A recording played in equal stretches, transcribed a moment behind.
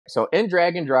So in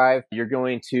drag and drive, you're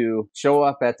going to show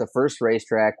up at the first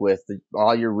racetrack with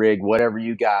all your rig, whatever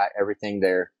you got, everything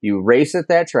there. You race at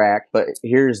that track, but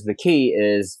here's the key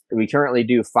is we currently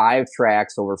do 5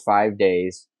 tracks over 5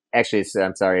 days. Actually,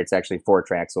 it's actually 4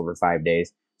 tracks over 5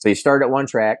 days. So you start at one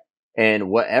track, and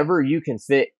whatever you can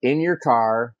fit in your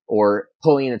car or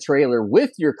pulling a trailer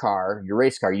with your car, your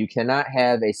race car, you cannot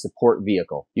have a support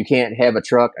vehicle. You can't have a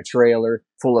truck, a trailer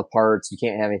full of parts. You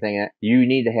can't have anything. You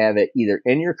need to have it either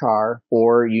in your car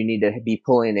or you need to be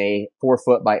pulling a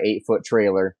 4-foot by 8-foot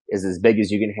trailer is as big as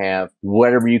you can have.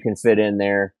 Whatever you can fit in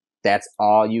there. That's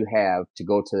all you have to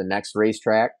go to the next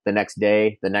racetrack, the next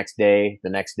day, the next day, the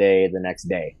next day, the next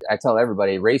day. I tell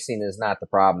everybody racing is not the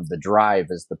problem. The drive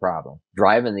is the problem.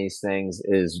 Driving these things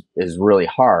is really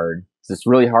hard. It's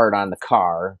really hard on the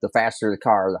car. The faster the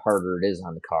car, the harder it is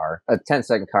on the car. A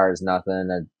 10-second car is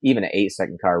nothing. Even an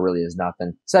 8-second car really is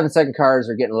nothing. 7-second cars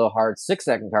are getting a little hard.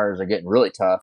 6-second cars are getting really tough.